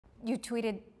You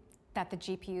tweeted that the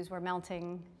GPUs were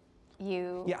melting.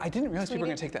 Yeah, I didn't realize people were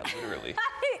going to take that literally.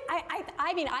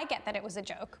 I mean, I get that it was a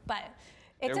joke, but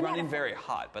it's They're running very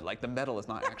hot, but like the metal is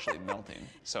not actually melting.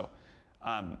 So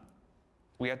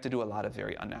we had to do a lot of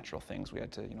very unnatural things. We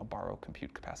had to, borrow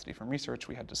compute capacity from research.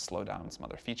 We had to slow down some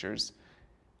other features.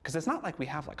 Because it's not like we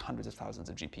have like hundreds of thousands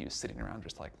of GPUs sitting around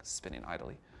just like spinning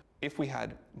idly. If we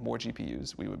had more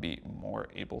GPUs, we would be more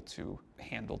able to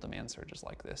handle demand surges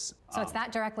like this. So it's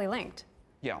that directly linked?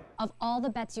 Yeah. Of all the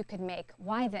bets you could make,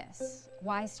 why this?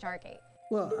 Why Stargate?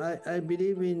 Well, I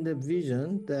believe in the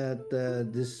vision that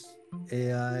this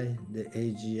AI, the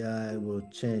AGI, will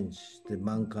change the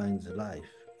mankind's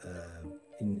life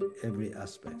in every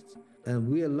aspect. And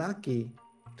we are lucky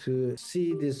to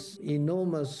see this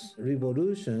enormous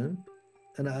revolution,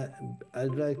 and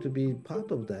I'd like to be part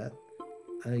of that.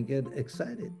 I get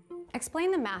excited.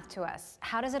 Explain the math to us.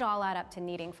 How does it all add up to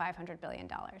needing $500 billion?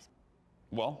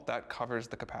 Well, that covers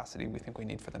the capacity we think we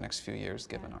need for the next few years,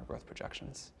 given our growth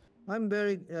projections. I'm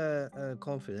very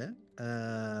confident.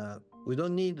 We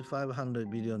don't need $500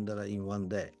 billion in one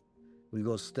day. We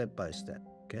go step by step,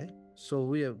 okay? So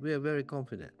we are very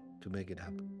confident to make it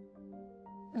happen.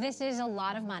 This is a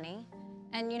lot of money,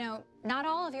 and not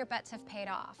all of your bets have paid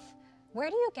off. Where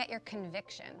do you get your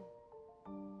conviction?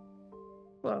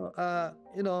 Well,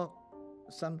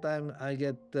 sometimes I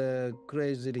get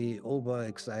crazily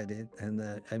overexcited,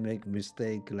 and I make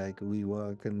mistake like we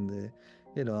work, and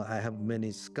I have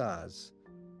many scars.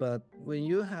 But when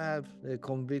you have a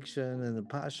conviction and a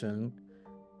passion,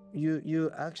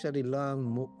 you actually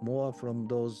learn more from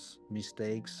those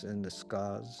mistakes and the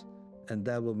scars, and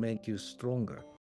that will make you stronger.